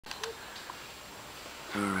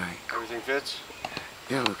Alright. Everything fits?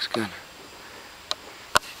 Yeah, looks good.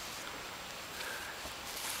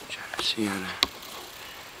 Trying to see how to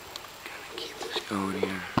kind of keep this going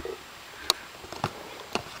here.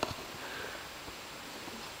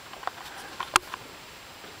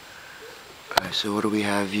 Alright, so what do we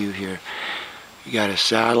have view here? We got a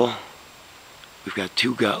saddle. We've got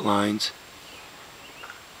 2 gut lines.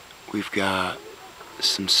 We've got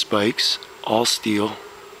some spikes, all steel.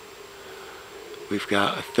 We've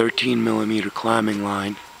got a 13mm climbing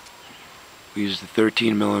line. We use the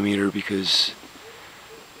 13mm because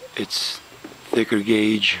it's thicker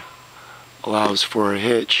gauge, allows for a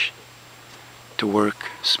hitch to work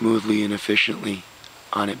smoothly and efficiently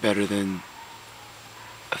on it better than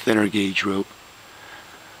a thinner gauge rope.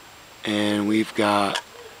 And we've got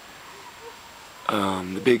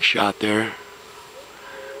the big shot there,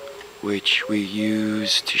 which we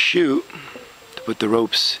use to shoot, to put the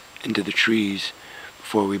ropes into the trees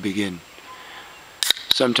before we begin.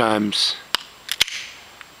 Sometimes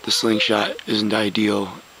the slingshot isn't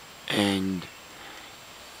ideal and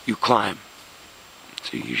you climb.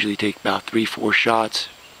 So you usually take about 3-4 shots.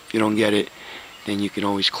 If you don't get it, then you can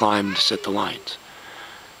always climb to set the lines.